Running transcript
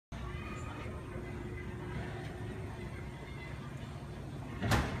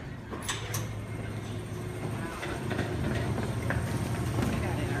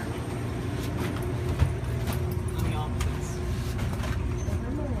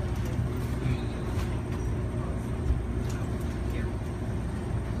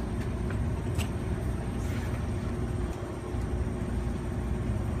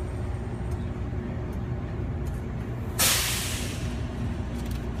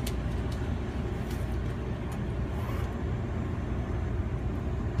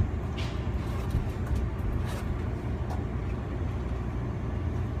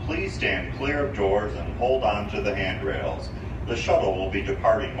stand clear of doors and hold on to the handrails. The shuttle will be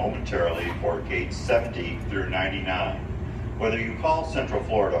departing momentarily for gates 70 through 99. Whether you call Central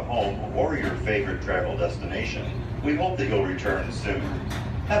Florida home or your favorite travel destination, we hope that you'll return soon.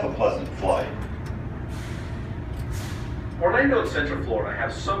 Have a pleasant flight. Orlando and Central Florida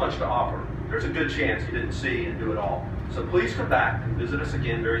have so much to offer. There's a good chance you didn't see and do it all. So please come back and visit us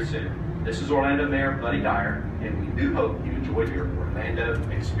again very soon. This is Orlando Mayor Buddy Dyer, and we do hope you enjoyed your Orlando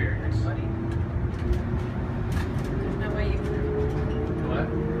experience. Buddy. There's no way you can. What?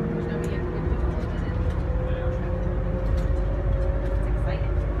 There's no way you can. It's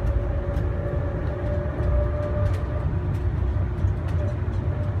exciting.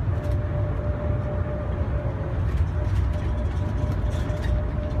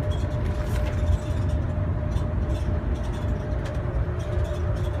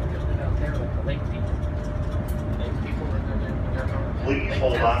 Out there with the lake people. Lake people are Please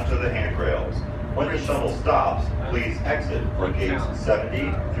hold on to the handrails. When the shuttle stops, please exit for gates 70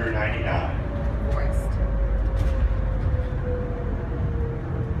 through 99. Forest.